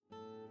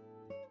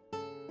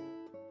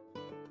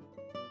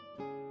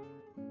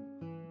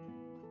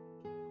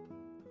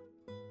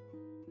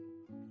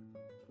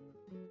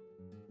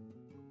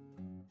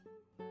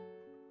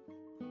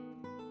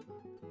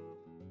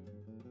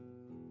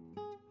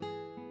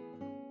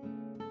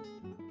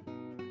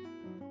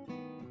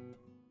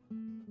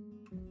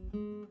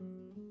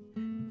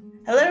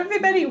Hello,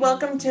 everybody.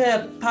 Welcome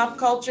to Pop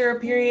Culture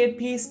Period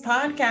Piece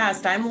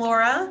Podcast. I'm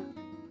Laura.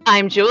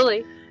 I'm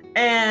Julie.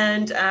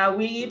 And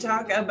we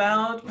talk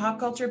about pop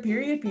culture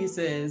period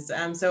pieces.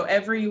 So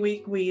every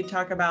week we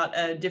talk about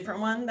a different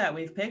one that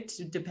we've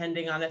picked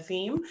depending on a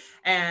theme.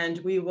 And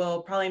we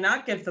will probably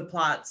not give the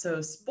plot.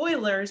 So,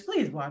 spoilers,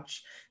 please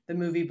watch the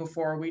movie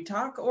before we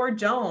talk or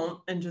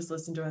don't and just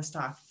listen to us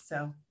talk.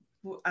 So,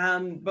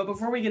 but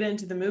before we get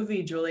into the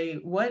movie, Julie,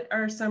 what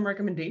are some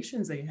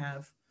recommendations that you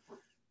have?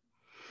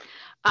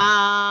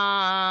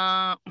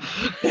 Uh...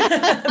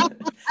 That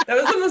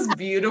was the most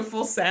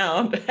beautiful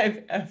sound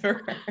I've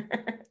ever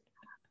heard.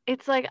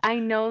 It's like I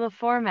know the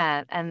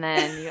format, and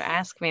then you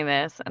ask me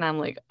this, and I'm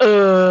like,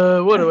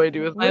 what do I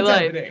do with my What's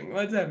life? happening?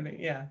 What's happening?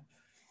 Yeah.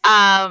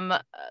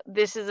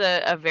 This is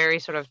a very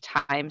sort of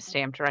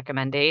time-stamped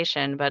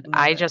recommendation, but Love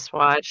I it. just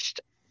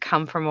watched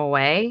Come From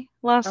Away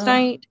last Oh,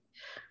 night.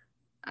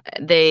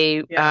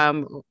 They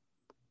yeah.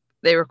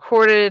 they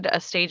recorded a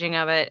staging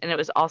of it, and it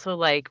was also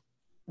like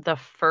the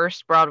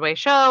first Broadway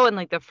show and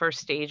like the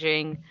first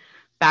staging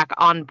back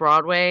on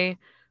Broadway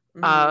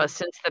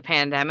since the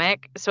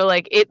pandemic. So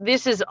like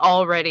this is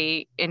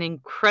already an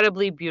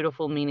incredibly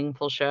beautiful,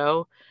 meaningful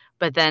show.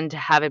 But then to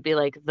have it be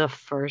like the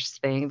first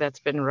thing that's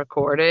been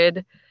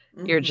recorded,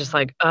 you're just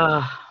like,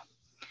 ugh.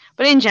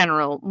 But in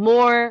general,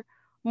 more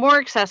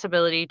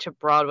accessibility to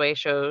Broadway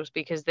shows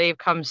because they've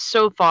come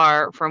so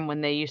far from when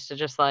they used to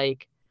just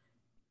like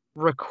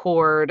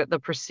record the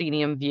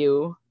proscenium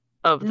view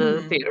of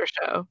the theater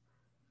show.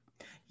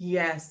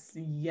 Yes,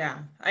 yeah.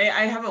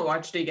 I haven't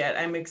watched it yet.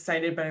 I'm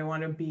excited, but I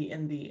want to be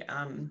in the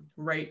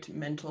right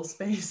mental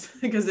space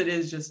because it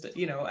is just,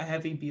 a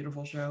heavy,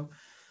 beautiful show.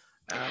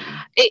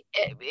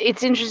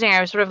 It's interesting. I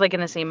was sort of like in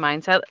the same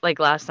mindset like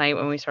last night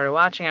when we started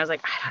watching. I was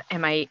like,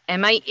 am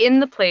I in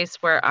the place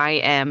where I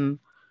am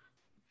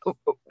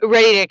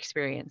ready to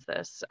experience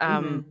this?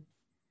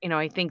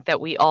 I think that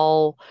we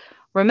all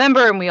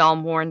remember and we all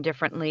mourn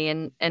differently,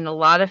 and a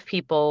lot of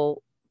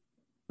people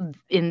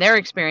in their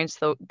experience,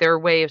 though, their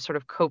way of sort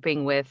of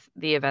coping with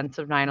the events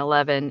of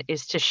 9/11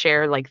 is to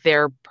share like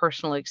their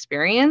personal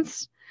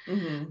experience.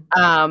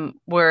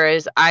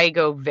 Whereas I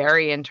go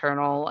very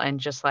internal and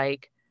just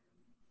like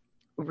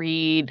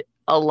read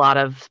a lot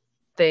of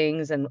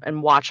things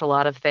and watch a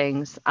lot of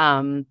things.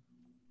 And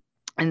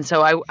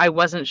so I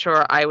wasn't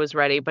sure I was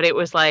ready, but it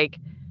was like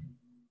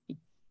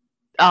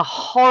a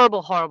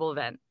horrible, horrible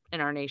event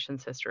in our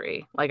nation's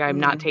history. Like I'm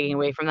not taking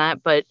away from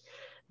that, but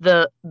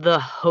the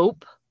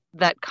hope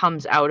that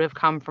comes out of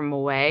Come From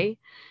Away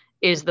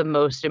is the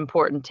most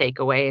important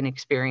takeaway and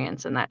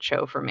experience in that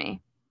show for me.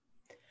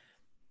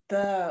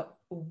 The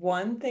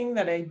one thing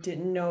that I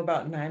didn't know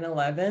about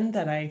 9/11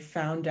 that I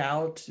found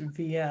out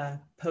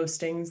via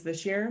postings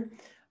this year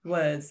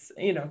was,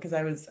 because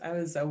I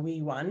was a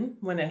wee one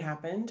when it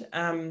happened.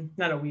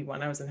 Not a wee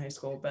one, I was in high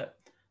school, but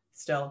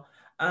still.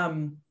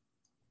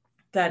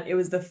 That it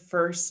was the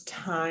first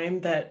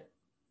time that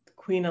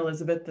Queen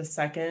Elizabeth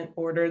II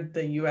ordered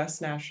the US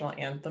national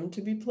anthem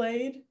to be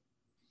played.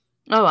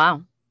 Oh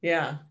wow.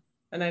 Yeah.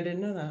 And I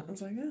didn't know that. I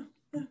was like, oh,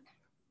 yeah,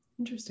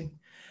 interesting.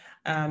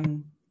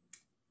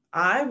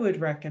 I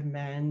would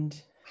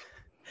recommend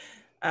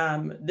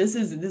this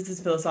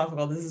is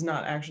philosophical. This is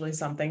not actually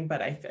something,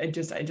 but I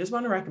just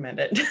want to recommend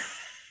it.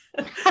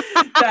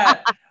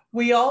 That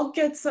we all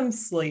get some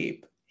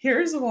sleep.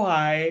 Here's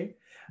why.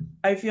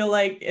 I feel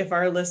like if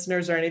our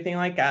listeners are anything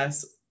like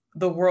us,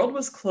 the world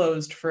was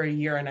closed for a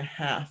year and a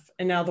half,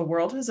 and now the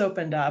world has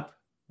opened up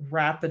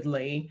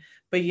rapidly,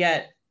 but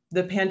yet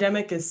the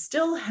pandemic is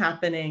still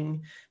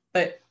happening,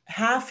 but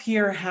half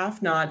here,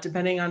 half not,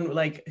 depending on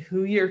like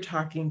who you're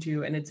talking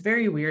to. And it's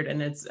very weird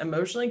and it's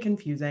emotionally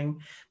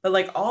confusing. But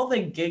like all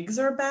the gigs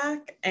are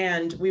back,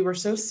 and we were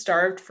so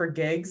starved for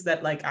gigs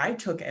that like I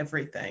took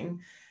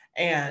everything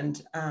and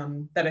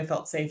that I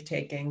felt safe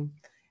taking.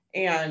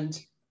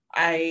 And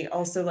I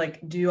also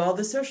like do all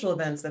the social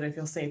events that I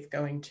feel safe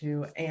going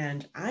to,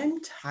 and I'm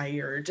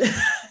tired.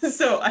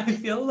 So I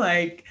feel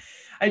like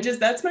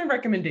that's my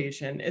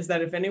recommendation, is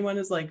that if anyone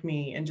is like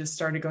me and just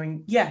started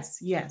going, yes,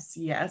 yes,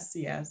 yes,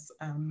 yes,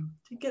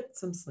 to get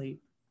some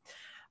sleep.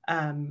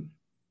 That,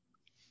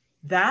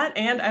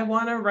 and I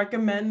want to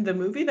recommend the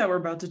movie that we're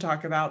about to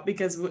talk about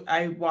because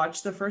I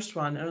watched the first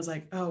one and I was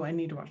like, oh, I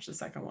need to watch the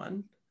second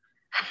one.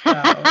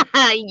 So,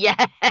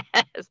 Yes.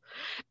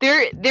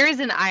 There is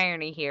an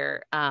irony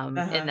here in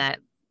that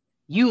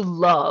you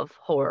love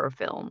horror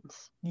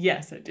films.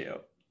 yes, I do.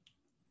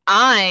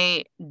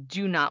 I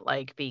do not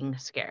like being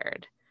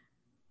scared.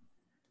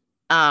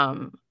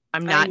 I'm I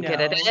not good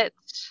at know. it.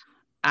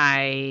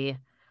 I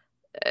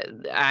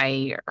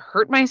I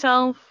hurt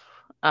myself.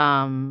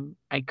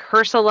 I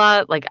curse a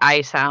lot. Like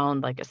I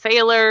sound like a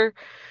sailor.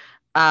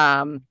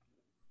 Um,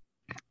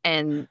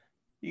 and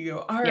You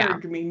go, yeah,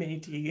 arg me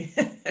matey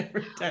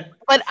every time.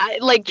 but I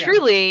like Yeah.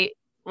 truly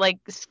like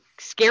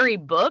scary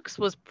books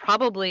was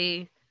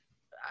probably.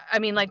 I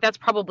mean, like that's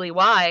probably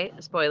why.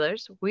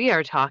 Spoilers. We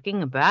are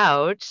talking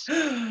about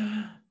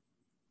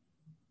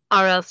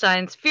R.L.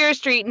 Stein's Fear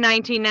Street,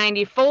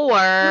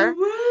 1994,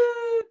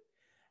 Woo-woo.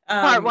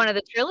 part one of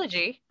the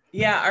trilogy.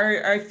 Yeah,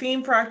 our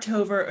theme for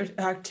October,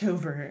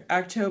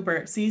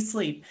 see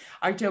sleep.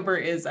 October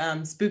is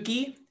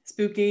spooky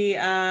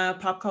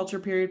pop culture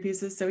period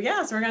pieces. So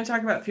yeah, so we're gonna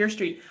talk about Fear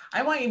Street.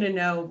 I want you to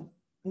know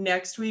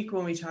next week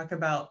when we talk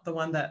about the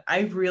one that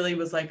I really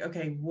was like,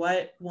 okay,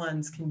 what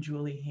ones can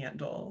Julie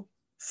handle?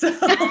 So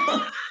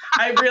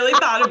I really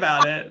thought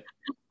about it.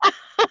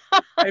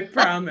 I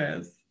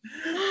promise.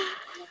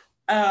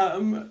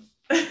 Um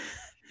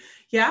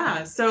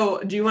Yeah.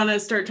 So do you want to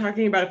start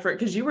talking about it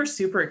because you were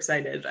super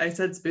excited? I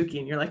said spooky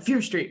and you're like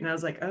Fear Street. And I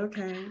was like,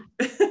 okay.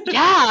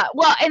 Yeah.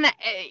 Well, and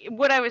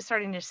what I was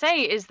starting to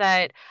say is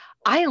that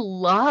I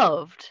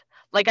loved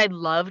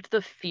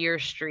the Fear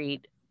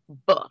Street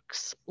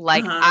books.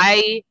 Like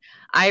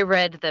I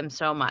read them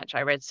so much.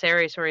 I read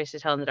Sarah Stories to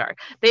Tell in the Dark.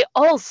 They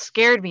all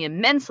scared me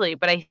immensely,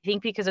 but I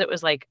think because it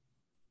was like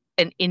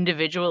an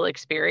individual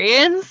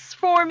experience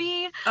for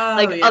me,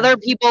 like Yeah. other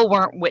people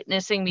weren't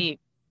witnessing me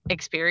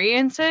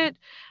experience it.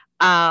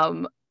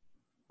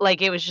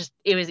 Like it was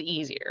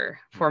easier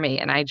for me,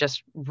 and I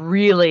just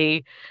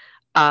really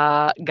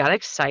got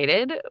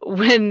excited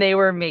when they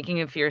were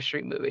making a Fear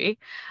Street movie.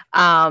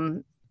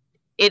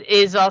 It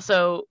is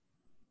also,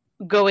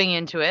 going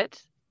into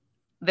it,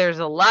 there's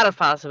a lot of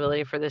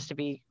possibility for this to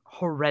be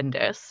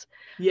horrendous.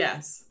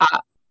 Yes.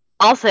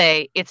 I'll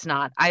say it's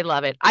not. I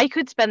love it. I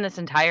could spend this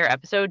entire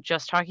episode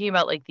just talking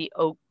about like the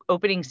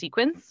opening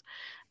sequence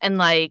and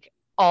like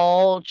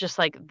all just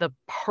like the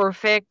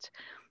perfect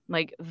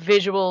like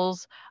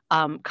visuals,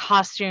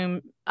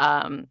 costume,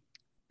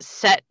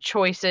 set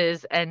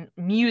choices and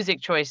music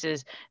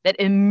choices that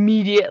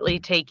immediately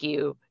take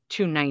you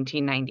to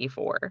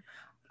 1994.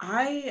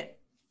 I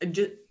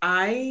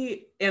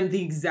am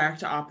the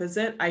exact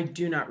opposite. I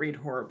do not read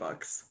horror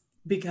books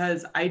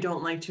because I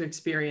don't like to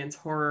experience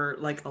horror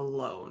like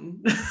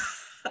alone.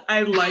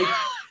 I like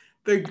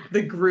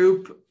the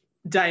group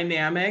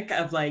dynamic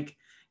of like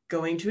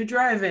going to a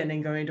drive-in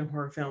and going to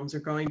horror films or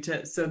going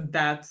to, so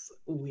that's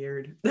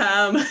weird. You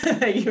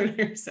and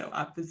I are so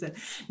opposite.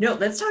 No,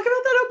 let's talk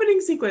about that opening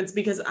sequence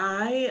because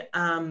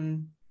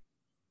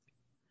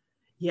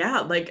yeah,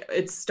 like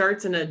it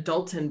starts in a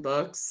Dalton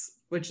books,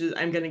 which is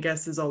I'm gonna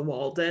guess is a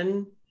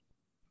Walden.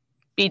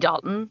 B.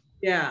 Dalton.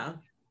 Yeah.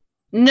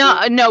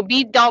 No,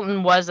 B.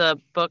 Dalton was a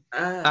book.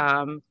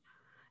 Uh,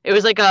 It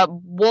was like a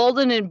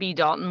Walden and B.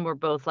 Dalton were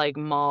both like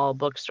mall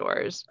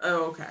bookstores.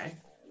 oh, okay.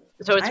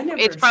 So I it's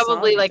never saw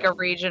probably B. like a Dalton.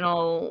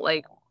 regional,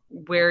 like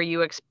where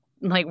you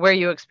where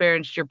you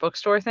experienced your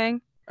bookstore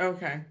thing.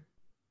 Okay.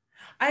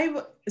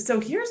 So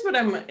here's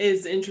what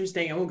is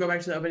interesting, and we'll go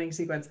back to the opening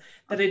sequence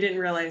that I didn't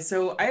realize.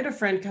 So I had a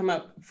friend come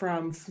up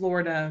from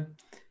Florida,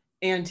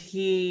 and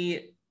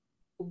he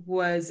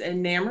was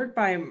enamored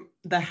by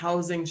the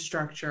housing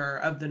structure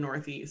of the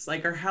Northeast.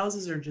 Like our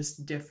houses are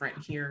just different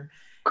here.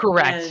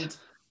 Correct.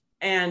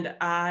 And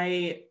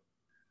I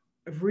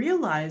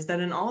realized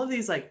that in all of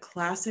these like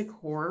classic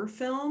horror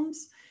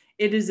films,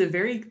 it is a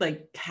very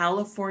like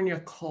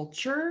California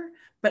culture,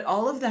 but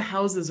all of the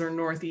houses are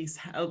Northeast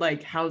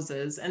like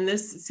houses. And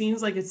this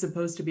seems like it's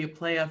supposed to be a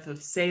play off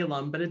of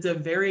Salem, but it's a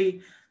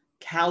very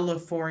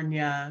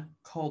California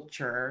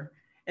culture.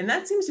 And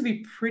that seems to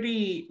be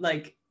pretty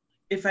like,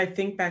 if I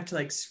think back to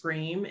like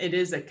Scream, it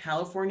is a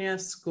California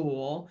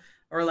school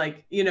or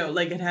like,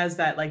 like it has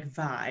that like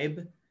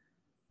vibe,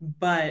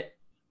 but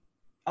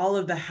all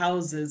of the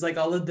houses, like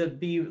all of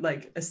the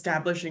like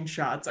establishing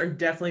shots are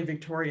definitely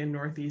Victorian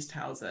Northeast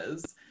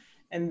houses.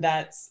 And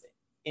that's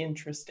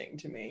interesting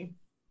to me.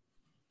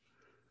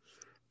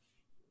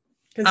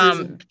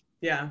 Because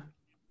yeah.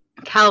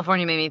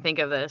 California made me think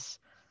of this.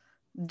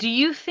 Do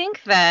you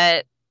think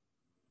that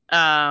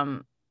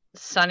Sunnydale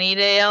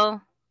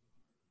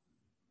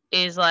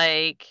is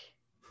like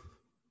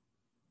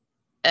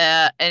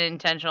an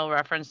intentional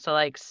reference to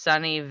like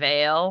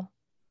Sunnyvale?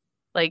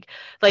 Like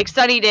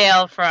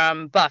Sunnydale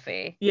from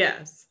Buffy.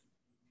 Yes.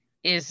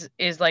 Is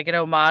like an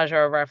homage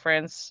or a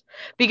reference,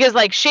 because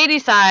like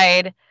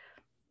Shadyside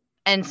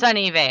and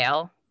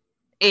Sunnyvale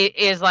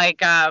is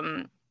like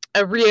a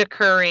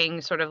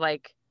reoccurring sort of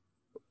like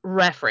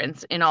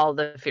reference in all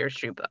the Fear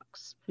Street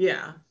books.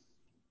 Yeah.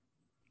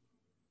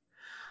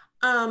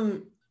 I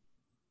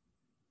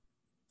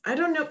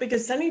don't know,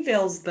 because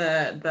Sunnyvale's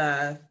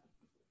the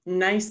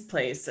nice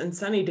place and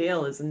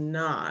Sunnydale is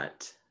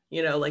not,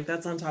 like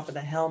that's on top of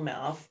the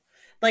Hellmouth.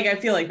 Like I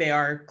feel like they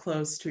are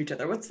close to each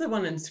other. What's the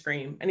one in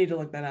Scream? I need to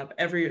look that up.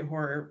 Every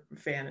horror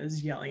fan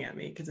is yelling at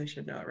me because I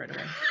should know it right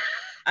away.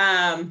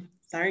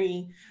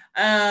 Sorry.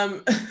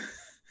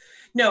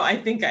 No, I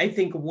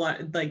think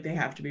one, like they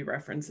have to be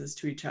references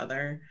to each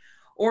other,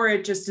 or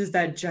it just is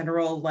that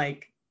general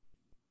like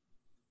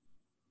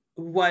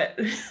what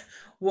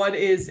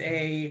is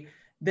the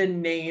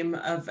name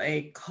of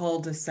a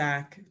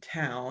cul-de-sac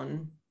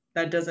town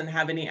that doesn't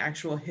have any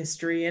actual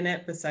history in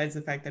it besides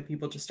the fact that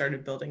people just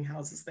started building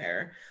houses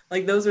there.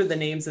 Like those are the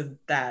names of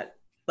that,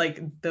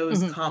 like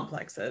those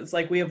complexes.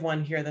 Like we have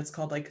one here that's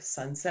called like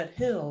Sunset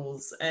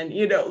Hills, and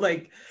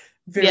like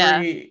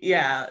very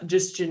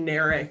just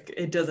generic.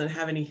 It doesn't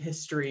have any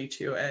history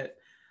to it.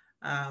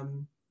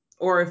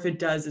 Or if it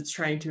does, it's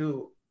trying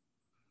to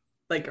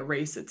like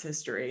erase its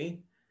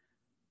history,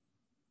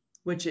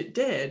 which it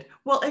did.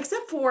 Well,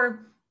 except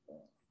for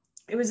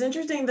it was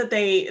interesting that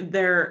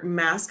their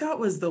mascot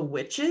was the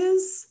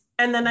witches.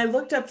 And then I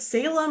looked up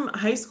Salem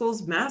High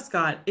School's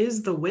mascot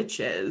is the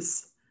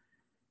witches.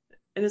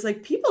 And it's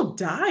like, people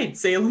died,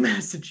 Salem,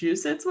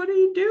 Massachusetts. What are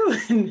you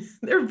doing?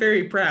 They're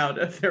very proud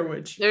of their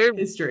witch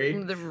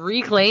history. They're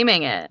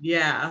reclaiming it.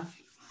 Yeah.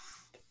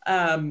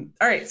 All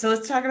right, so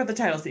let's talk about the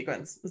title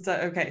sequence.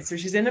 Okay, so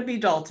she's in a B.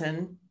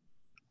 Dalton.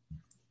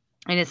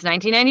 And it's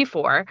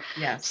 1994.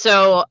 Yes.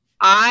 So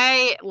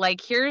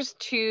here's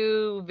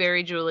two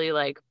very Julie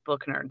like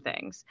book nerd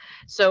things.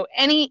 So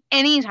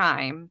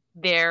anytime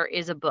there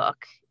is a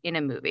book in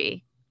a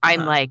movie,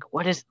 I'm like,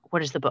 what is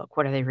the book?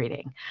 What are they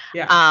reading?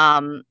 Yeah.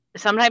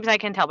 Sometimes I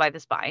can tell by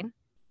the spine.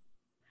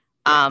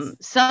 Yes.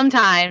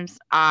 Sometimes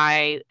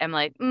I am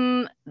like,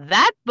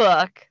 that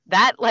book,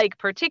 that like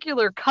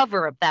particular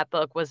cover of that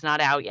book was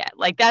not out yet.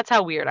 Like, that's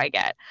how weird I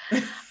get.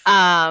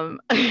 I'm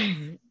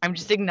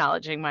just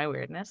acknowledging my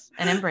weirdness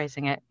and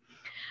embracing it.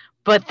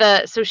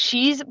 But so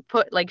she's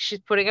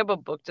putting up a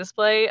book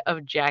display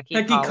of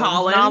Jackie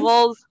Collins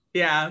novels.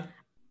 Yeah.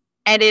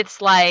 And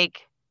it's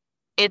like,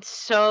 it's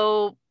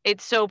so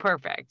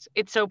perfect.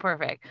 It's so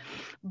perfect.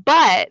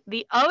 But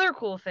the other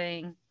cool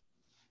thing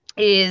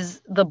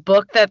is the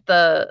book that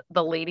the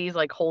lady's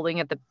like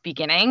holding at the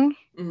beginning.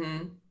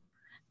 Mm-hmm.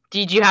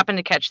 Did you happen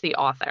to catch the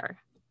author?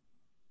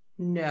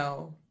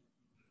 No.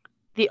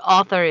 The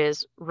author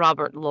is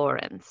Robert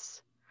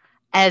Lawrence,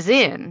 as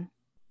in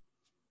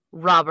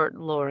Robert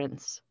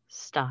Lawrence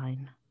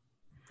Stein.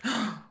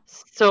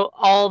 So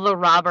all the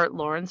Robert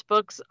Lawrence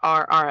books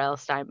are R.L.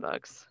 Stein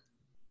books.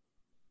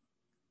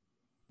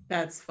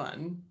 That's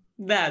fun.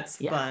 That's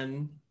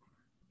fun.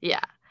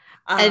 Yeah.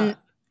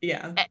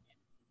 Yeah.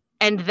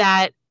 And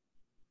that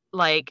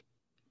like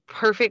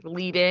perfect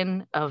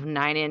lead-in of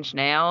 9 Inch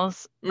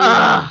Nails.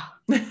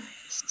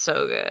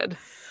 So good.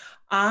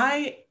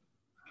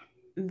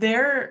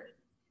 There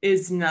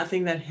is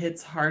nothing that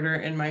hits harder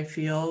in my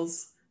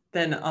feels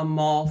than a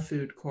mall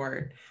food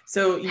court.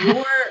 So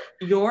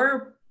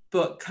your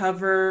book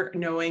cover,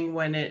 knowing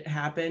when it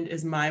happened,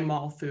 is my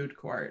mall food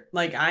court.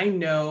 Like, I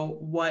know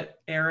what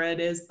era it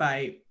is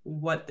by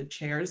what the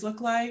chairs look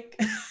like.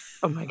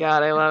 Oh my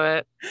God, I love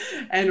it.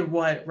 And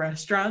what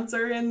restaurants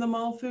are in the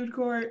mall food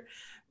court,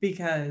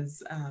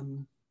 because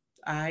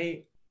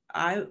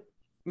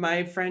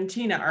my friend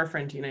Tina, our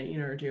friend Tina, you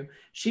know her too,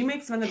 she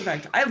makes fun of the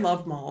fact I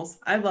love malls.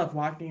 I love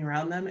walking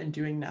around them and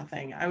doing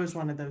nothing. I was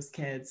one of those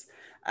kids.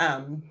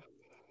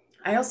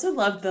 I also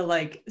loved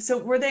so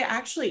were they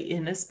actually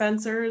in a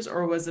Spencer's,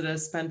 or was it a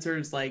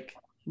Spencer's like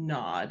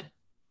nod?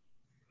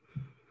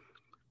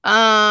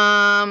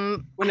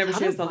 Whenever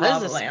she has the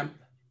lava lamp.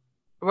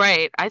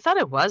 Right. I thought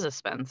it was a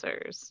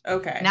Spencer's.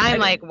 Okay. Now I'm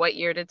like, what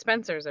year did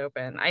Spencer's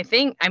open?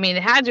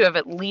 It had to have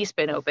at least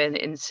been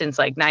open since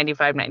like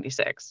 95,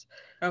 96.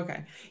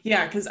 Okay.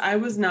 Yeah, because I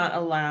was not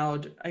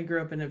allowed. I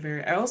grew up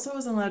I also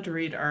wasn't allowed to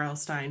read R.L.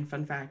 Stein,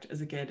 fun fact,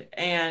 as a kid.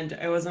 And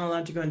I wasn't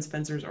allowed to go in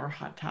Spencer's or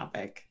Hot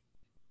Topic.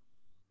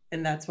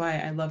 And that's why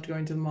I loved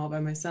going to the mall by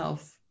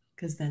myself,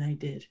 because then I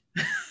did.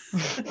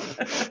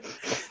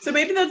 So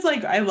maybe that's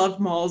like, I love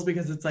malls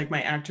because it's like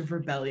my act of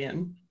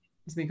rebellion.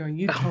 It's me going,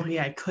 you told me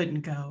I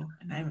couldn't go.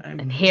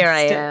 And here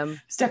I am.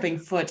 Stepping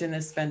foot in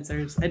a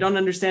Spencer's. I don't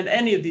understand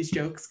any of these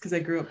jokes because I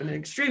grew up in an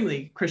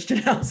extremely Christian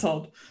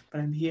household,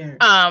 but I'm here.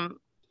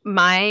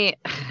 My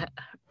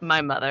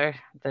mother,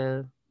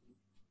 the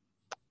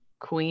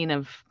queen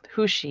of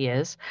who she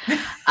is,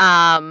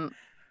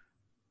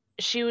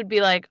 she would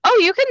be like, oh,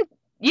 you can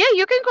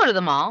go to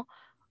the mall.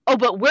 Oh,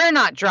 but we're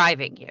not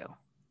driving you.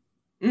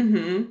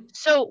 Mm-hmm.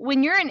 So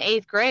when you're in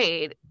 8th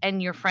grade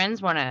and your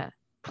friends want to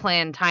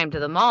plan time to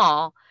the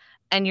mall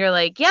and you're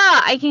like,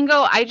 yeah, I can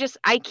go.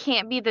 I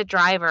can't be the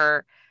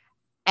driver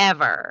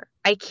ever.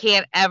 I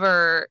can't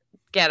ever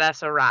get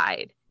us a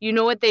ride. You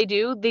know what they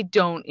do? They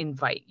don't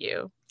invite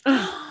you.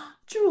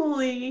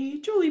 Julie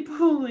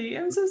Pooley,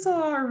 I'm so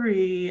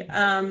sorry.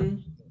 I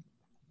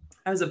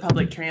was a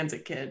public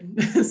transit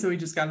kid, so we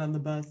just got on the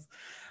bus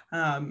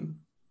in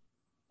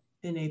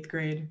 8th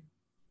grade.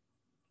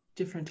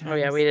 Different times. Oh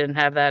yeah, we didn't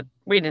have that.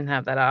 We didn't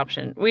have that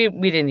option. We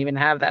didn't even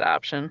have that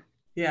option.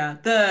 Yeah,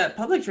 the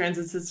public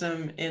transit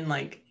system in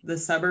like the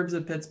suburbs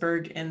of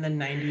Pittsburgh in the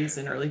 90s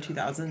and early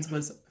 2000s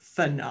was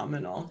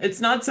phenomenal. It's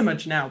not so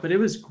much now, but it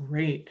was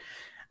great.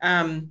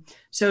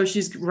 So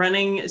she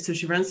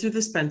runs through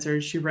the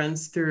Spencer's, she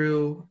runs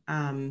through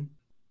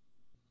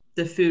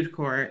the food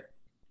court,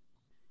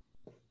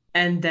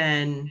 and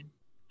then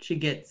she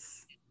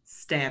gets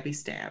stab.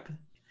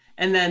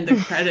 And then the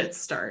credits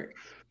start.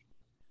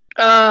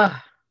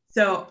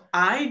 So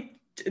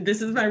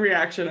this is my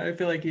reaction. I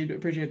feel like you'd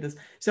appreciate this.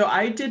 So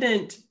I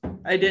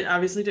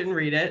obviously didn't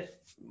read it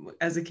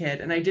as a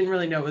kid, and I didn't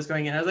really know what was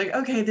going in. I was like,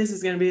 okay, this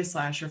is going to be a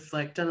slasher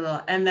flick, da, da,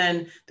 da. And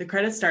then the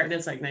credits start and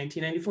it's like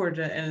 1994,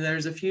 and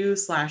there's a few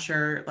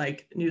slasher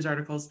like news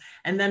articles,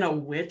 and then a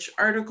witch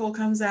article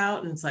comes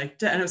out, and it's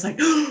like, and I was like,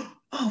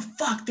 oh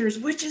fuck, there's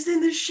witches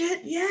in this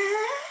shit.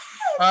 Yes.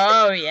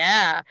 Oh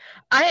yeah.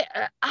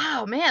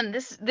 Oh man,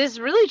 this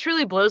really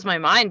truly blows my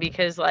mind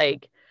because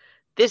like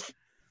this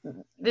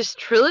this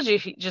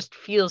trilogy just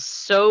feels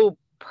so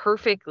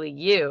perfectly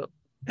you.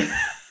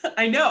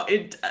 I know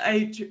it.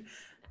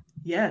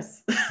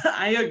 Yes,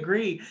 I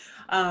agree.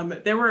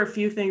 There were a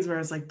few things where I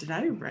was like, did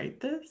I write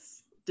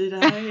this?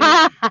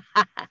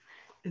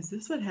 Is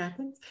this what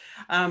happens?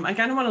 I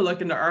kind of want to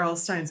look into R.L.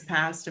 Stein's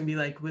past and be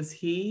like, was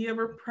he a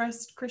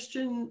repressed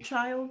Christian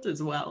child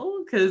as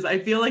well? Because I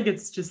feel like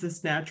it's just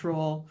this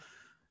natural,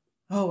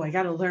 oh, I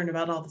got to learn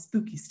about all the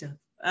spooky stuff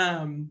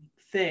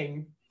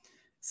thing.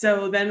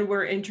 So then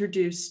we're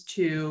introduced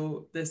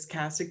to this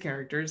cast of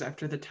characters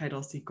after the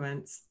title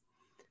sequence.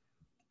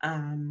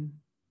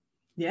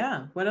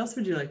 Yeah, what else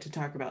would you like to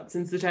talk about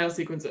since the title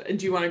sequence?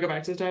 Do you want to go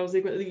back to the title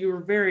sequence? You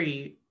were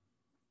very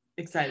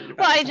excited about.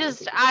 Well,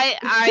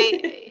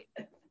 I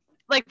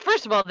like,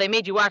 first of all, they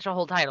made you watch a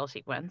whole title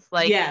sequence.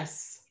 Like,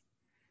 yes,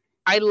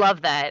 I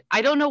love that.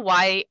 I don't know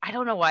why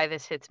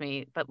this hits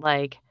me, but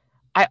like,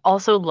 I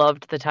also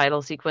loved the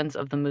title sequence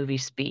of the movie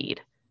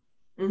Speed.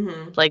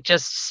 mm-hmm. Like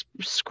just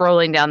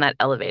scrolling down that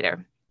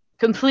elevator,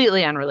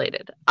 completely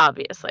unrelated,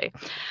 obviously.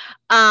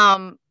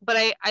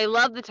 But I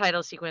love the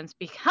title sequence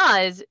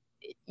because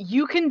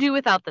you can do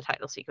without the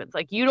title sequence.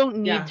 Like, you don't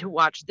need to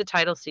watch the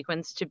title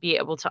sequence to be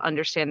able to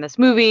understand this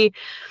movie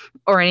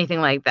or anything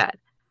like that.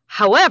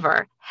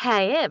 However,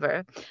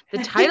 the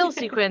title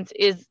sequence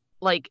is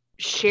like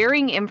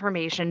sharing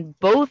information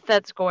both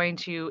that's going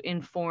to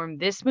inform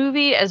this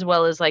movie as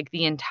well as like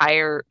the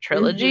entire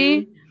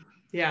trilogy. Mm-hmm.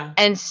 Yeah.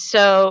 And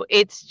so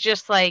it's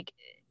just like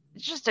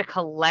just a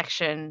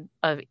collection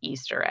of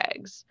Easter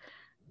eggs.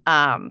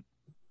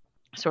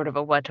 Sort of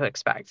a what to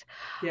expect.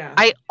 Yeah.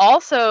 I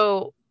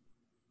also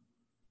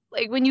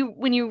like when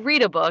you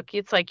read a book,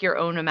 it's like your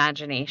own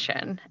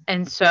imagination.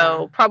 And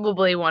so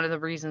probably one of the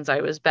reasons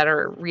I was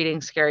better at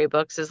reading scary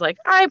books is like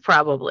I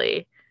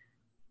probably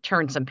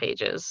turned some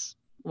pages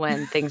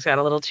when things got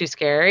a little too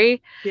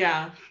scary.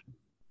 Yeah.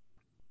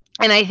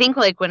 And I think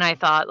like when I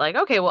thought like,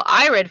 okay, well,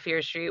 I read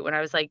Fear Street when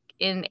I was like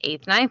in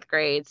 8th, 9th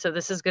grade. So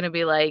this is going to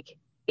be like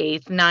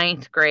 8th,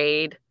 9th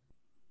grade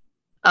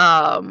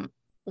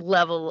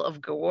level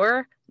of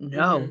gore.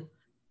 No,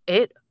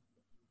 the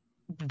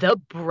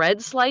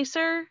bread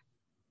slicer,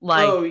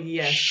 like, oh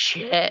yes,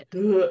 shit.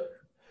 Yeah.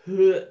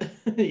 What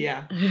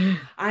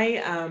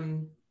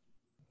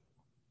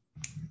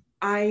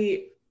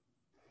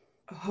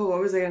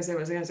was I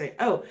gonna say?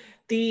 Oh,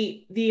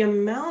 the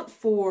amount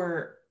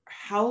for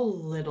how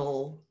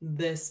little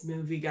this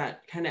movie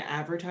got kind of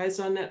advertised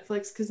on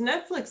Netflix, because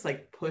Netflix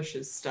like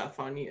pushes stuff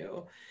on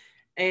you.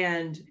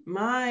 And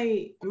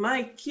my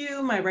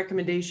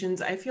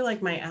recommendations, I feel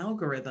like my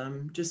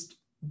algorithm just,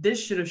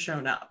 this should have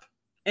shown up,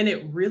 and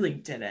it really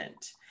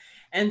didn't.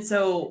 And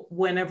so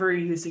whenever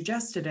you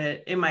suggested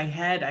it, in my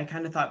head, I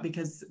kind of thought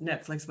because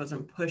Netflix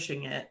wasn't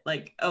pushing it,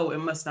 like, oh, they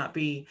must not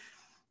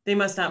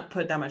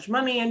put that much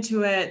money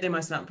into it. They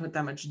must not put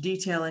that much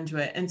detail into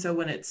it. And so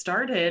when it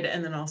started,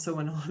 and then also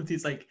when all of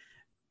these like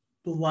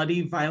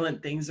bloody,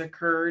 violent things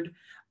occurred,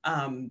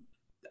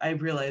 I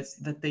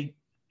realized that they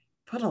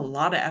put a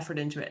lot of effort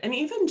into it. And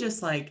even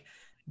just like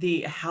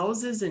the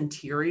houses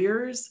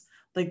interiors,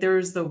 like there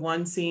was the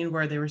one scene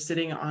where they were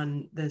sitting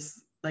on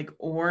this like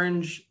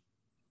orange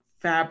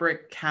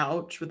fabric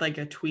couch with like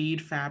a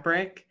tweed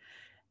fabric.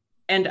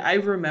 And I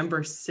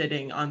remember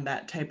sitting on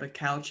that type of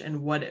couch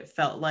and what it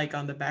felt like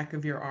on the back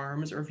of your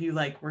arms, or if you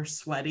like were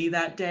sweaty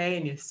that day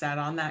and you sat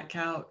on that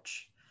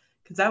couch,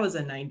 because that was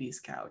a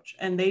 90s couch.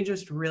 And they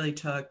just really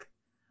took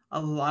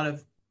a lot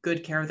of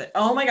good care of it.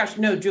 Oh my gosh,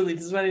 no, Julie,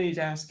 this is what I need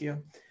to ask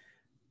you.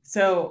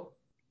 So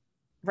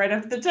right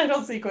after the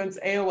title sequence,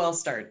 AOL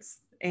starts.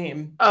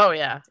 AIM. Oh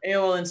yeah.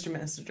 AOL Instant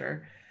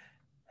Messenger.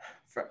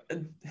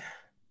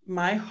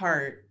 My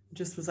heart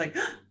just was like,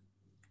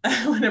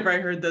 whenever I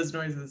heard those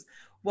noises.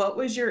 What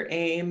was your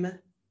AIM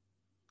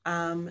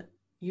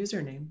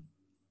username?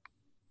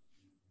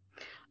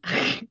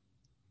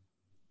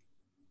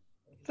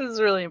 This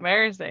is really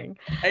embarrassing.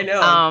 I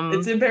know.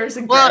 It's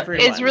embarrassing for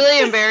everyone. It's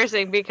really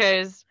embarrassing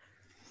because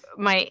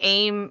my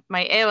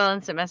AOL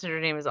Instant Messenger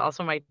name is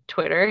also my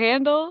Twitter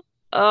handle.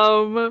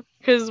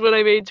 Because when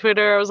I made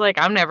Twitter, I was like,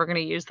 I'm never gonna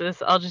use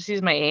this. I'll just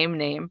use my AIM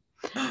name.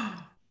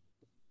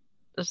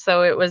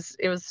 So it was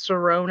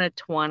Serona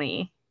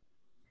 20.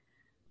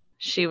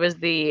 She was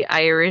the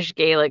Irish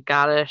Gaelic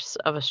goddess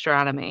of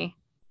astronomy.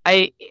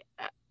 I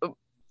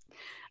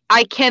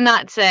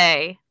cannot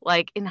say,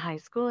 like, in high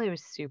school, I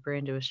was super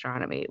into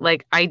astronomy.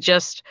 Like, I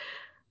just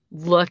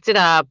looked it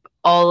up.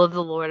 All of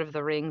the Lord of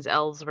the Rings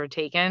elves were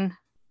taken.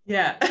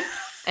 Yeah.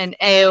 And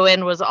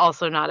Éowyn was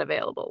also not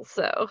available,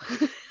 so.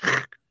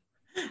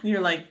 You're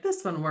like,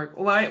 this one worked.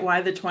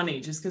 Why the 20?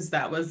 Just because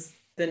that was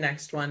the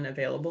next one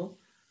available?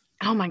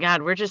 Oh my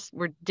God, we're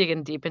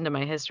digging deep into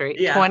my history.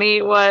 Yeah.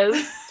 20 was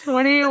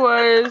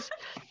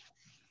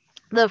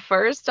the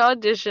first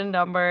audition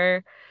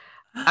number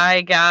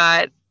I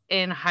got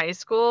in high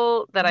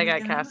school that I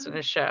got cast in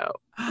a show.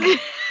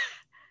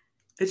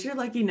 It's your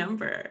lucky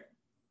number.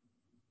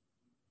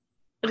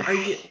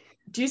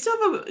 do you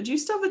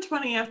still have a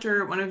 20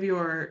 after one of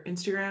your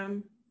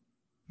Instagram?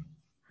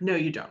 No,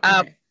 you don't.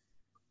 Um,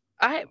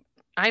 Okay.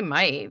 I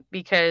might,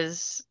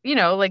 because, you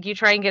know, like you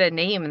try and get a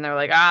name and they're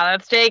like, ah,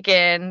 that's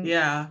taken.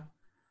 Yeah.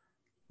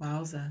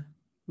 Wowza.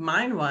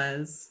 Mine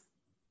was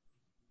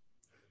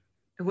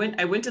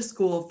I went to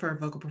school for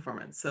vocal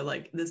performance, so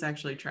like this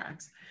actually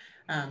tracks.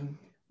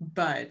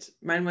 But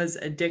mine was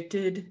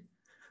addicted,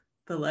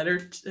 or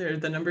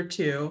the number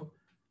 2,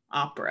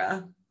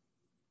 opera.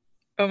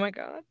 Oh my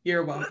God.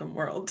 You're welcome,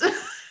 world.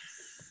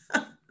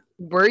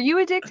 Were you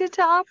addicted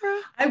to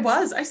opera?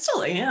 I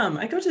still am.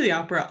 I go to the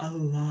opera a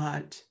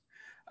lot.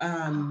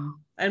 I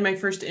had my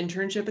first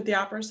internship at the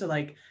opera, so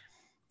like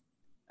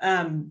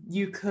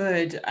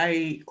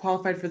I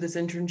qualified for this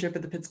internship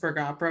at the Pittsburgh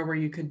Opera where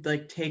you could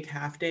like take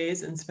half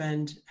days and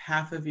spend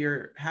half of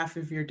your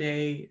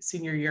day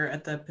senior year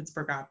at the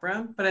Pittsburgh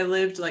Opera. But I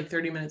lived like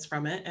 30 minutes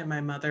from it, and my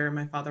mother and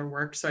my father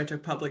worked, so I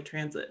took public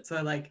transit.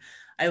 So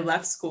I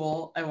left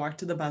school, I walked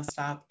to the bus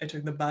stop, I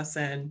took the bus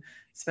in,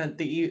 spent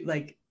the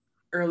like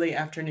early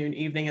afternoon,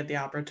 evening at the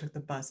opera, took the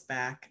bus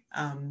back.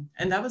 And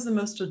that was the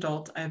most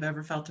adult I've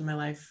ever felt in my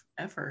life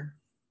ever.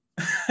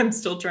 I'm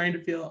still trying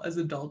to feel as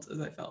adult as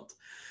I felt.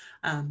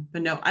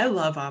 But no, I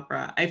love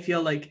opera. I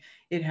feel like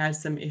it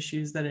has some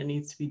issues that it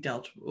needs to be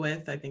dealt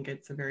with. I think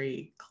it's a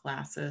very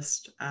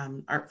classist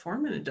art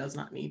form, and it does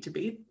not need to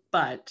be,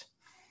 but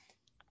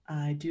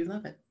I do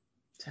love it.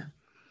 So,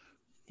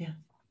 yeah.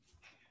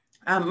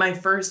 My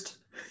first,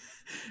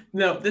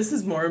 no, this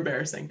is more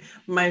embarrassing.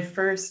 My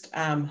first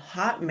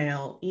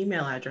Hotmail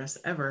email address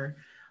ever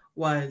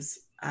was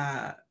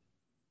I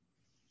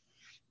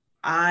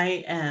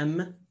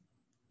am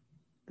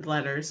the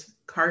letters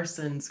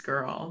Carson's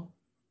girl.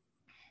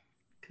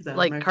 That was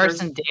Like my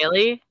Carson first.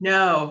 Daly?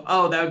 No,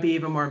 oh, that would be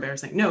even more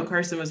embarrassing. No,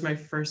 Carson was my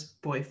first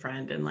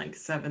boyfriend in like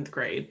 7th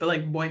grade, but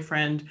like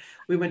boyfriend,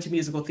 we went to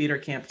musical theater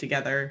camp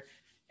together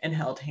and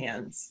held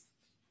hands,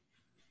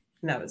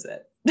 and that was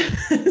it.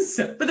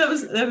 So, but that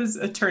was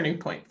a turning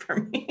point for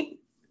me.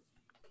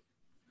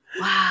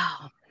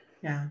 Wow.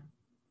 Yeah.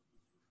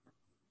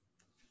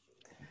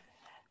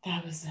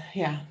 That was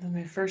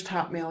my first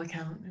Hotmail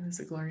account. It was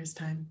a glorious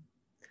time,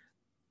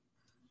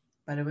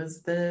 but it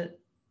was the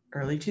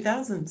early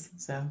 2000s.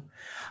 So,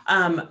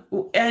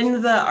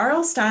 and the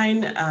R.L.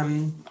 Stine,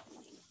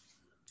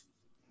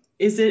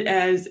 is it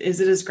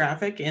as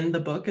graphic in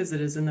the book as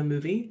it is in the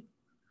movie?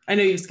 I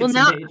know you skipped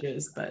some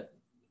pages, but.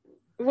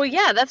 Well,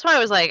 yeah, that's why I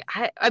was like,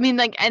 I mean,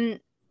 like,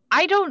 and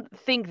I don't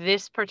think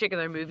this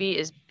particular movie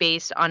is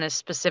based on a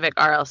specific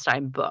R.L.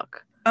 Stine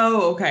book.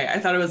 Oh, okay. I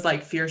thought it was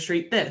like Fear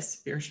Street this,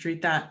 Fear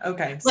Street that.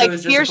 Okay. So Like it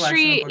was just Fear a collection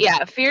Street, of books.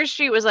 yeah, Fear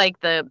Street was like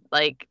the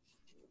like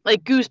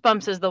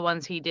Goosebumps is the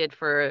ones he did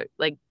for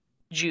like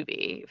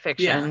juvie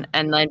fiction,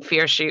 and then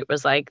Fear Street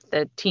was like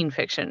the teen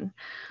fiction,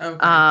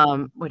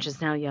 which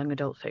is now young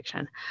adult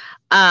fiction.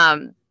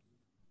 So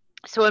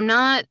I'm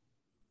not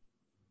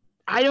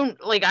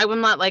like,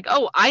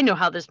 oh, I know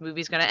how this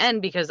movie's going to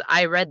end because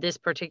I read this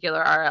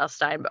particular R.L.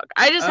 Stine book.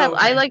 I just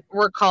I like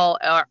recall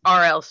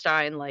R.L.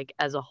 Stine like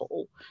as a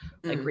whole,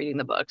 like reading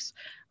the books.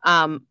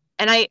 And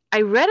I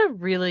read a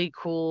really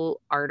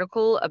cool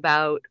article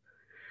about.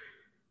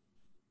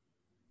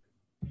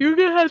 You're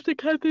going to have to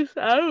cut this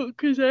out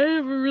because I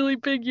have a really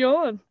big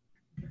yawn.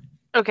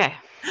 Okay.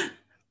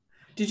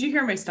 Did you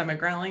hear my stomach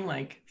growling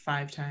like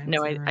 5 times?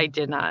 No, I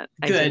did not.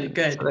 Good.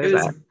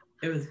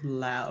 It was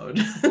loud.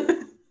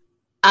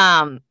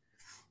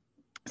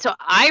 So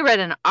I read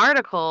an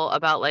article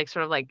about like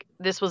sort of like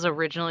this was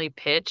originally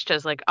pitched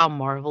as like a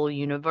Marvel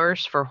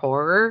universe for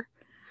horror.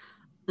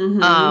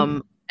 Mm-hmm.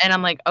 And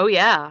I'm like, oh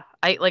yeah,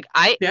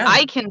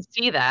 I can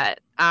see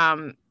that.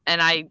 And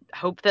I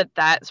hope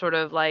that sort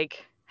of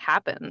like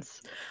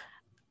happens.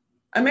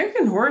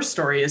 American Horror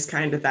Story is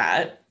kind of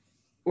that,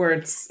 where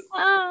it's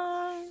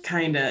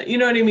kind of, you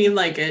know what I mean?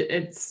 Like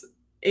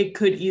it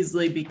could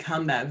easily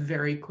become that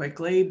very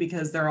quickly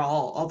because they're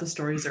all the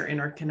stories are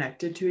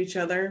interconnected to each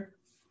other.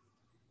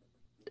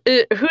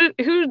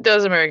 Who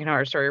does American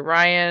Horror Story?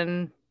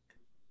 Ryan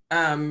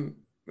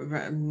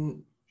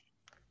Murphy?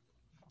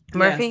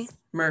 Yes,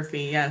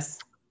 Murphy, yes.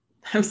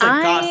 I was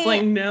like,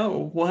 Gosling,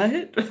 no,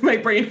 what? My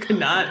brain could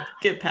not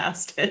get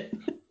past it.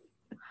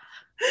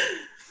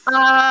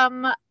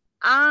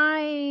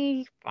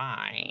 I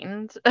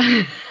find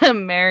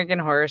American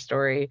Horror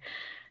Story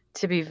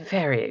to be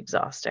very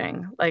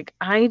exhausting. Like,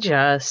 I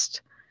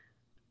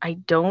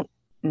don't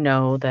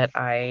know that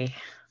I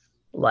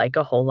like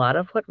a whole lot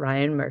of what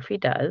Ryan Murphy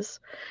does.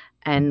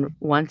 And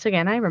once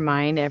again, I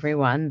remind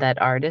everyone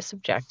that art is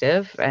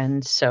subjective,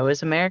 and so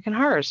is American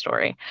Horror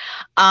Story.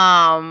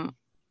 But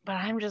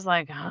I'm just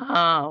like,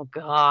 oh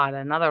God,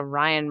 another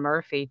Ryan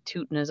Murphy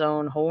tooting his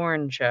own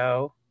horn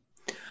show.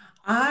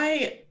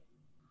 I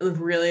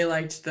really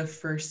liked the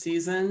first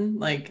season,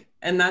 like,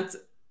 and that's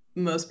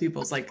most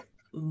people's like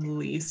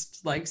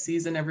least like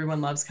season.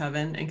 Everyone loves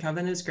Coven, and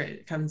Coven is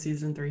great. Coven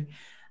season 3,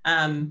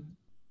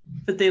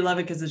 but they love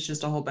it because it's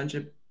just a whole bunch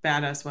of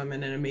badass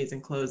women in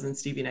amazing clothes and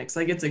Stevie Nicks.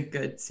 Like, it's a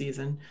good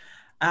season.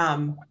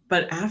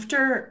 But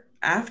after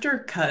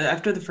after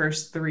the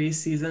first 3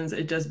 seasons,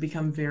 it does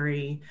become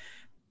very,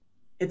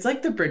 it's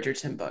like the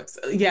Bridgerton books.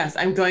 Yes,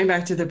 I'm going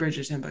back to the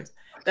Bridgerton books.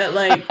 That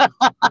like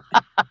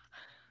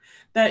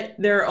that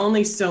there are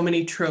only so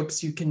many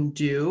tropes you can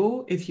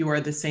do if you are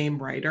the same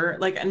writer.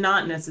 Like,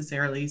 not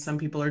necessarily, some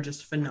people are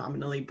just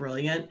phenomenally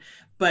brilliant,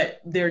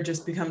 but there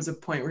just becomes a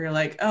point where you're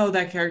like, oh,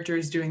 that character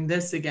is doing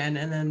this again,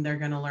 and then they're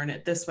going to learn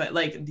it this way.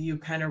 Like, you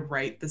kind of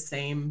write the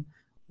same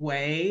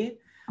way.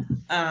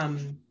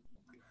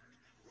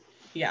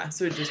 Yeah,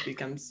 so it just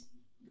becomes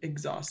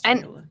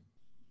exhausting.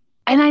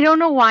 And I don't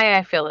know why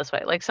I feel this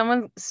way. Like,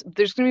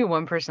 there's gonna be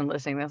one person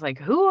listening that's like,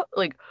 who,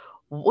 like,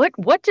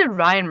 what did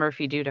Ryan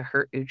Murphy do to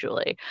hurt you,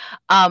 Julie?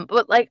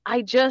 But like,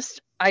 I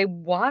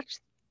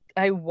watch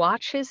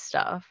his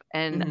stuff,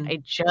 and Mm-hmm.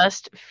 I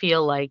just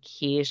feel like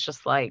he's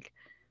just like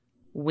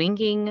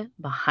winking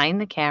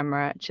behind the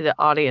camera to the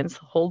audience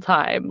the whole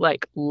time.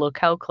 Like, look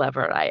how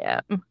clever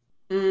I am.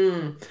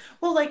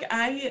 Well,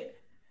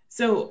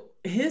 so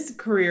his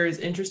career is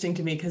interesting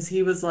to me because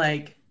he was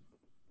like,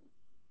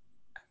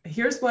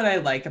 here's what I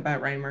like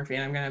about Ryan Murphy,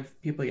 and I'm gonna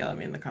have people yell at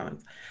me in the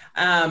comments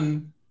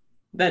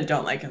that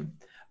don't like him.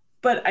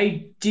 But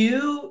I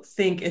do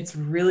think it's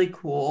really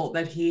cool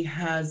that he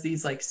has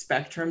these like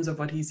spectrums of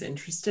what he's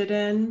interested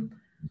in,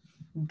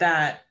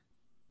 that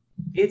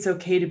it's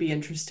okay to be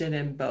interested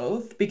in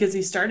both, because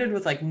he started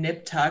with like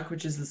Nip Tuck,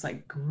 which is this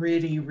like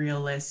gritty,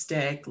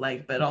 realistic,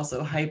 like, but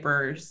also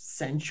hyper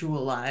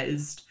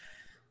sensualized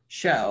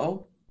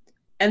show.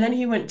 And then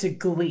he went to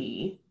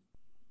Glee.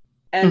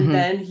 And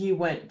then he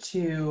went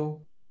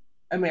to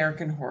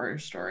American Horror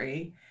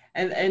Story.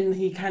 And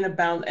he kind of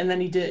bound, and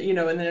then he did,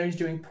 and then he's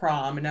doing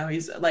Prom, and now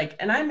he's like,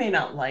 and I may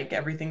not like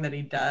everything that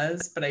he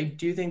does, but I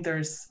do think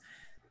there's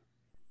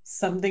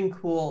something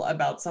cool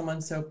about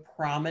someone so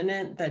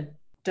prominent that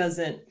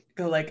doesn't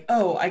go like,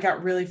 oh, I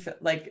got really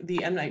like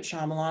the M. Night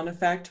Shyamalan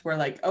effect, where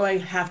like, oh, I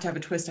have to have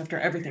a twist after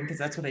everything because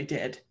that's what I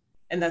did.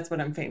 And that's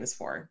what I'm famous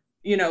for.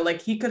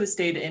 Like he could have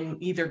stayed in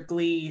either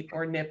Glee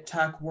or Nip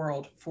Tuck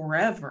world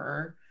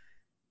forever.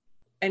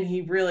 And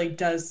he really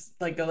does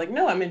like go like,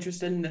 no, I'm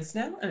interested in this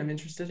now, and I'm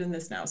interested in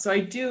this now. So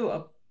I do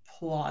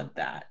applaud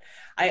that.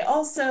 I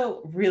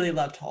also really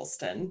loved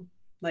Halston,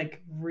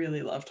 like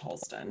really loved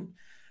Halston.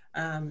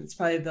 It's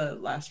probably the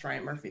last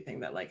Ryan Murphy thing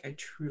that like I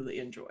truly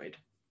enjoyed.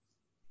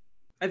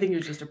 I think he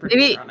was just a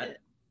producer on it.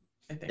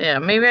 I think. Yeah,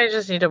 maybe I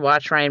just need to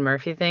watch Ryan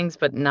Murphy things,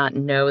 but not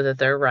know that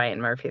they're Ryan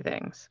Murphy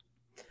things.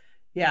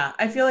 Yeah,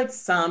 I feel like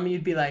some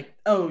you'd be like,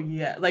 oh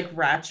yeah, like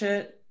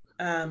Ratched.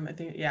 I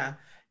think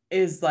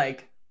is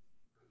like,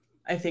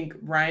 I think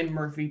Ryan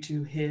Murphy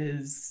to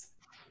his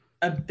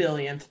a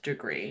billionth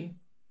degree,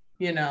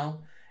 and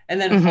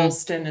then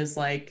Halston is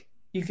like,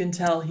 you can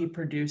tell he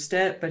produced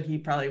it, but he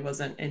probably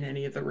wasn't in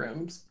any of the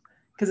rooms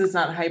because it's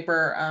not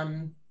hyper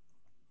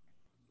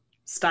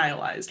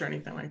stylized or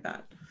anything like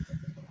that.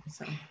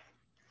 So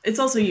it's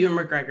also Ewan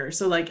McGregor.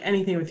 So like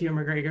anything with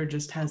Ewan McGregor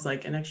just has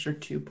like an extra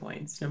 2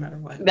 points no matter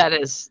what. That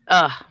is,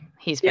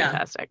 he's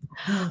fantastic.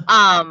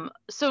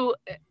 So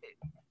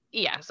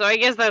I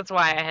guess that's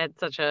why I had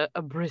such a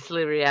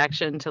bristly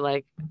reaction to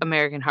like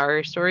American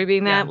Horror Story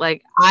being that. Yeah.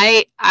 Like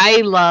I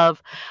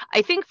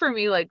think for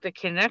me, like the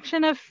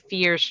connection of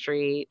Fear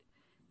Street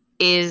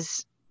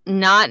is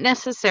not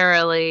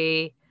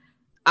necessarily,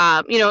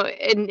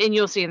 and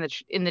you'll see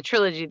in the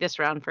trilogy this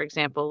round, for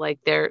example, like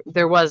there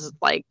was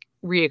like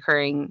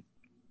reoccurring,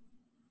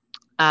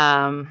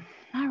 not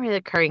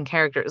reoccurring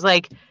characters.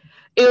 Like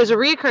it was a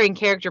reoccurring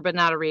character, but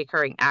not a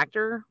reoccurring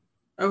actor.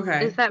 Okay.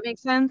 Does that make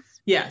sense?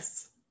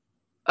 Yes.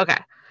 Okay.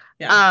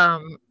 Yeah.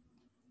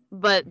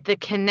 But the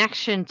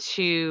connection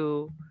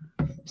to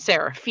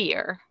Sarah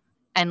Fear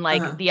and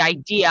like the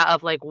idea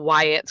of like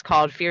why it's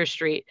called Fear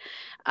Street,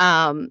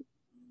 and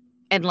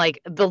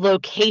like the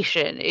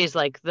location is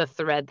like the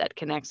thread that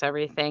connects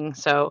everything.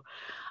 So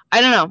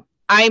I don't know.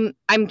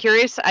 I'm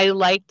curious. I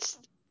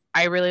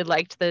really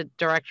liked the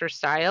director's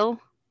style.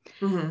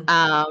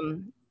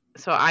 Mm-hmm.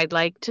 So I'd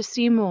like to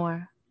see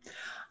more.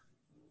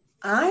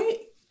 I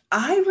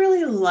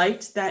really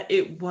liked that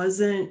it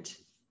wasn't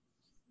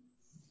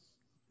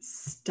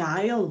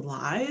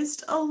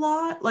stylized a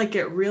lot. Like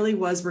it really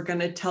was, we're going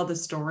to tell the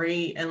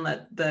story and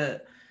let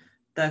the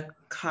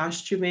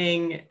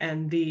costuming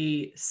and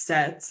the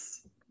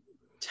sets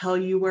tell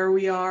you where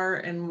we are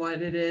and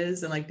what it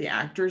is, and like the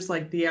actors,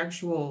 like the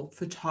actual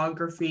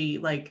photography,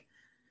 like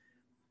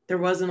there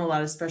wasn't a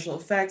lot of special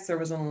effects, there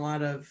wasn't a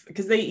lot of,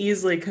 because they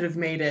easily could have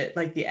made it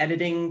like the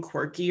editing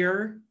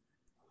quirkier.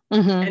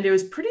 Mm-hmm. And it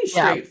was pretty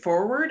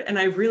straightforward. And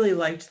I really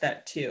liked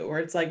that too, where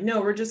it's like, no,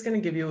 we're just going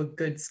to give you a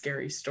good,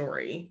 scary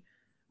story.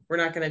 We're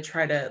not going to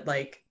try to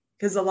like,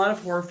 because a lot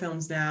of horror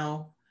films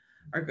now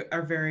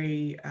are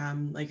very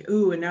like,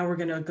 ooh, and now we're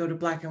going to go to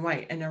black and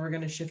white, and now we're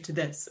going to shift to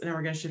this, and now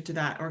we're going to shift to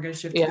that, and we're going to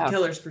shift to the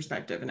killer's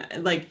perspective.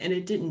 And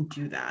it didn't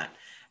do that.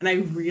 And I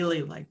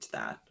really liked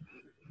that.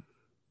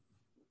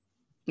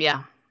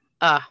 Yeah.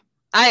 I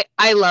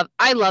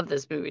love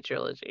this movie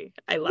trilogy.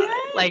 I love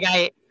it. Like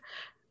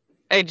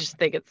I just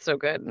think it's so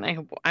good,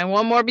 and I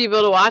want more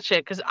people to watch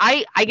it, because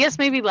I guess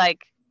maybe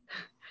like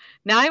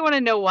Now I want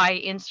to know why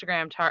Netflix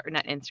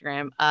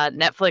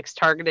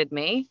targeted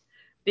me,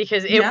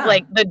 because it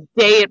like the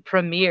day it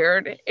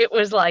premiered, it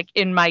was like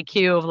in my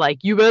queue of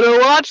like, you better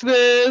watch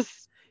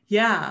this.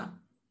 Yeah,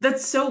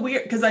 that's so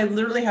weird because I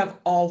literally have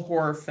all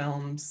horror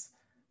films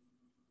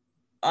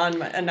on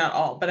my, and not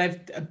all, but I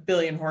have a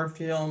billion horror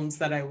films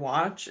that I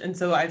watch, and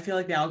so I feel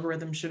like the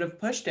algorithm should have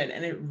pushed it,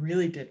 and it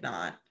really did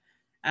not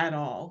at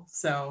all.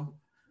 So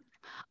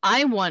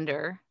I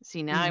wonder,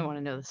 now I want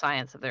to know the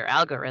science of their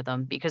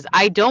algorithm, because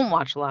I don't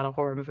watch a lot of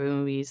horror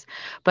movies,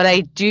 but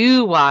I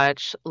do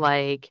watch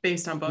like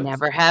based on books.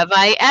 Never Have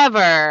I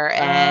Ever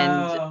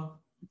and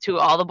To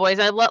All the Boys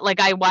I Love.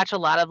 Like I watch a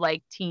lot of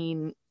like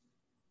teen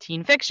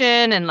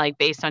fiction and like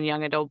based on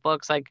young adult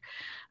books. Like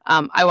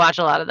I watch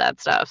a lot of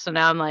that stuff. So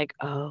now I'm like,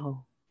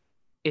 oh,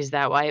 is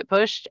that why it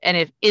pushed?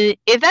 And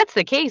if that's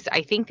the case,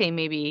 I think they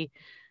maybe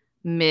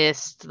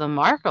missed the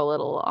mark a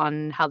little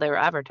on how they were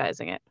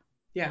advertising it.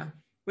 Yeah.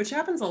 Which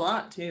happens a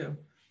lot too,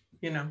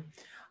 you know.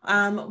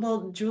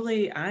 Well,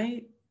 Julie,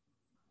 I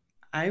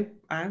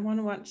want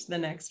to watch the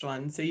next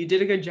one. So you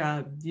did a good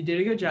job.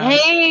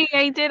 Hey,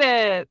 I did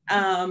it.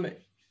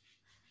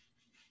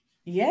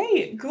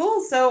 Yay,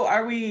 cool. So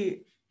are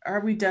we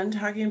done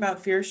talking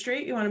about Fear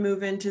Street? You want to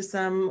move into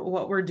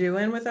what we're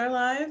doing with our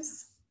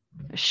lives?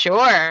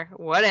 Sure.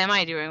 What am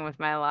I doing with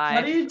my life?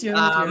 What are you doing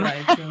with your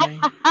life,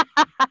 Julie?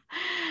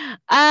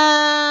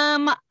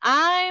 I'm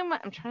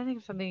trying to think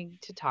of something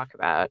to talk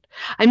about.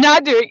 I'm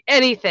not doing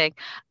anything.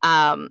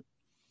 No,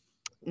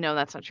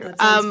 that's not true. That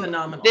sounds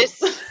phenomenal.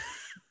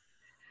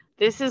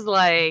 This is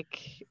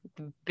like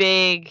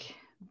big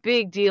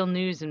deal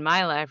news in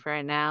my life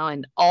right now.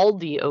 And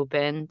Aldi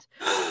opened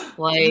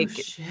like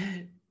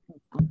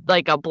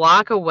like a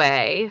block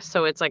away,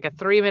 so it's like a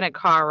 3-minute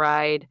car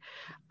ride,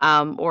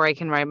 or I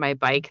can ride my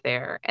bike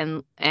there.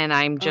 And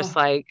I'm just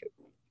like,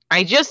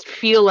 I just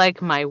feel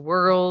like my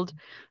world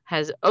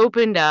has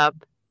opened up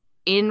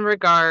in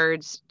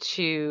regards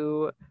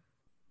to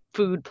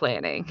food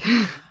planning.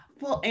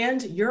 Well,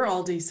 and your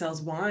Aldi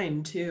sells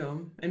wine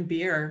too and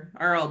beer.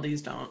 Our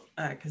Aldis don't,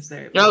 because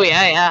they're. Oh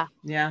yeah.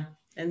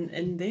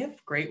 And they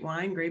have great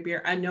wine, great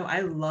beer. I know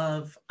I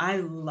love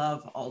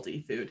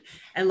Aldi food,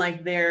 and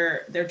like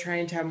they're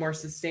trying to have more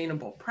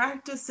sustainable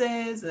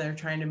practices. They're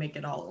trying to make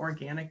it all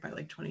organic by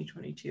like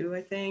 2022,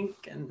 I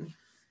think, and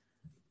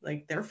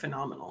like they're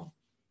phenomenal.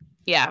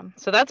 Yeah,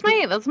 so that's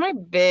my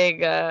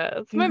big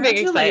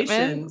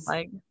excitement.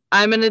 Like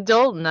I'm an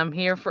adult and I'm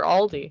here for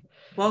Aldi.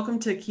 Welcome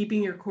to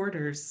keeping your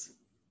quarters.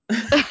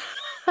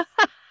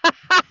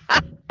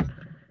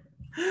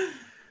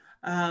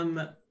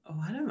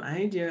 What am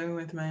I doing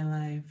with my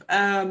life?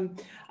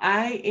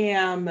 I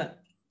am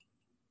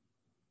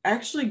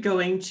actually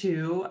going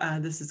to,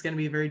 this is going to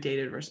be a very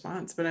dated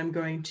response, but I'm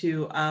going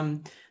to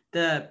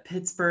the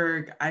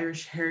Pittsburgh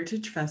Irish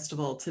Heritage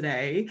Festival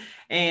today.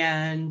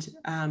 And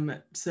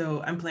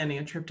so I'm planning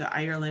a trip to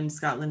Ireland,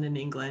 Scotland, and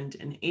England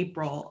in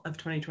April of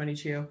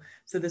 2022.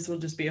 So this will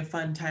just be a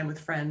fun time with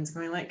friends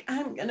going like,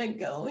 I'm going to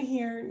go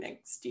here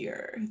next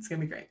year. It's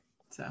going to be great.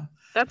 So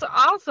that's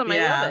awesome.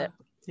 Yeah. I love it.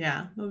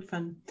 Yeah, it'll be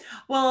fun.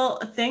 Well,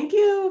 thank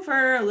you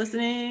for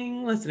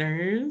listening,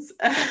 listeners.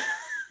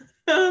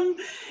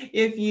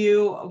 If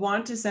you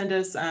want to send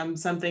us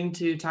something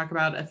to talk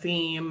about, a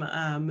theme,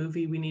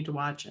 movie we need to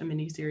watch, a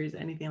mini series,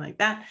 anything like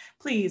that,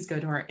 please go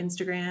to our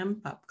Instagram,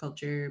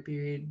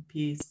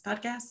 PopCulture_Peace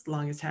Podcast,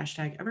 longest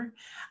hashtag ever.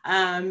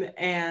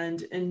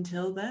 And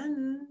until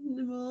then,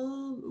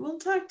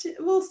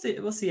 we'll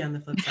see you on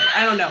the flip side.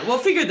 I don't know. We'll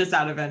figure this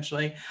out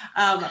eventually.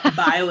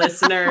 Bye,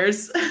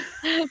 listeners.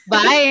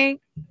 Bye.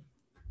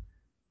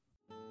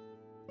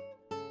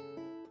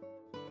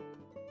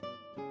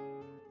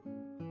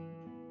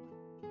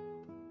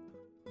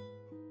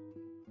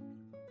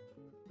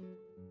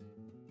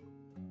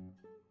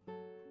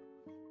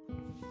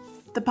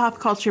 The Pop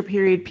Culture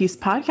Period Piece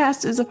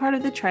podcast is a part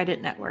of the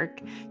Trident Network.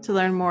 To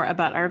learn more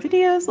about our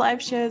videos, live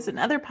shows, and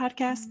other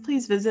podcasts,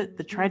 please visit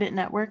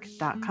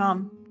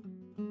thetridentnetwork.com.